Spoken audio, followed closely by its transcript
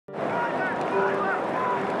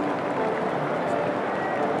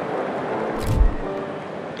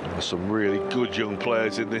Some really good young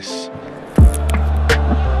players in this.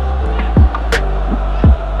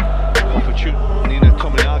 Nina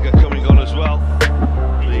Tominaga coming on as well.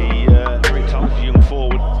 The very talented young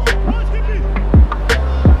forward.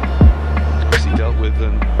 He dealt with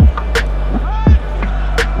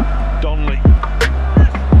Donley.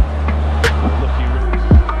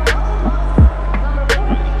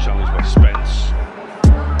 Challenged by Spence.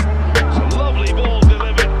 It's a lovely ball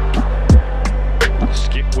delivered.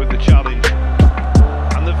 Skip with the challenge.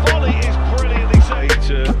 And the volley is brilliantly saved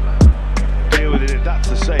to deal with it. That's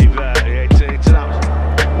the save there. It's an absolute.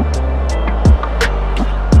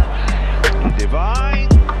 Devine.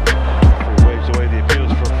 He waves away the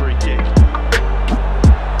appeals for a free kick.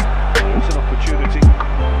 It's an opportunity.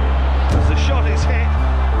 As the shot is hit.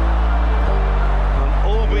 And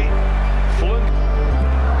Orby flung.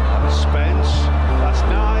 And Spence. That's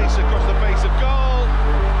nice across the face of goal.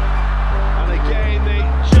 And again, they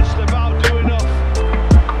just about do enough.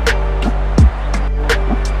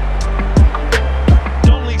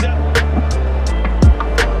 Donley's up.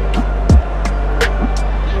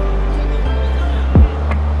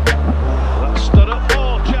 That stood up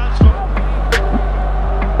ball, chance for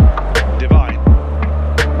Devine.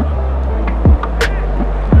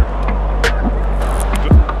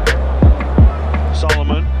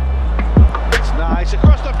 Solomon. It's nice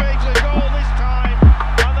across the face of goal this time.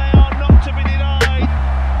 And they are not to be denied.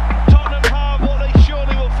 Tottenham have what they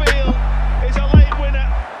surely will feel is a late winner.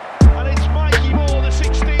 And it's Mikey Moore, the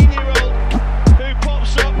 16-year-old, who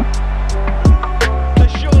pops up to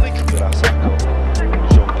surely. Vissel,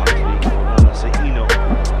 Jean-Patrick Onana-Seino,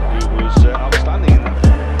 who was outstanding in that.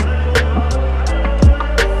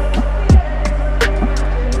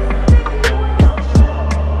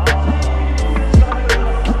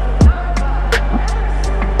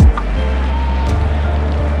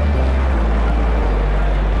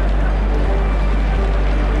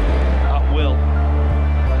 At will.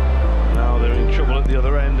 Now they're in trouble at the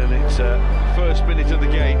other end, and it's first minute of the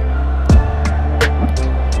game.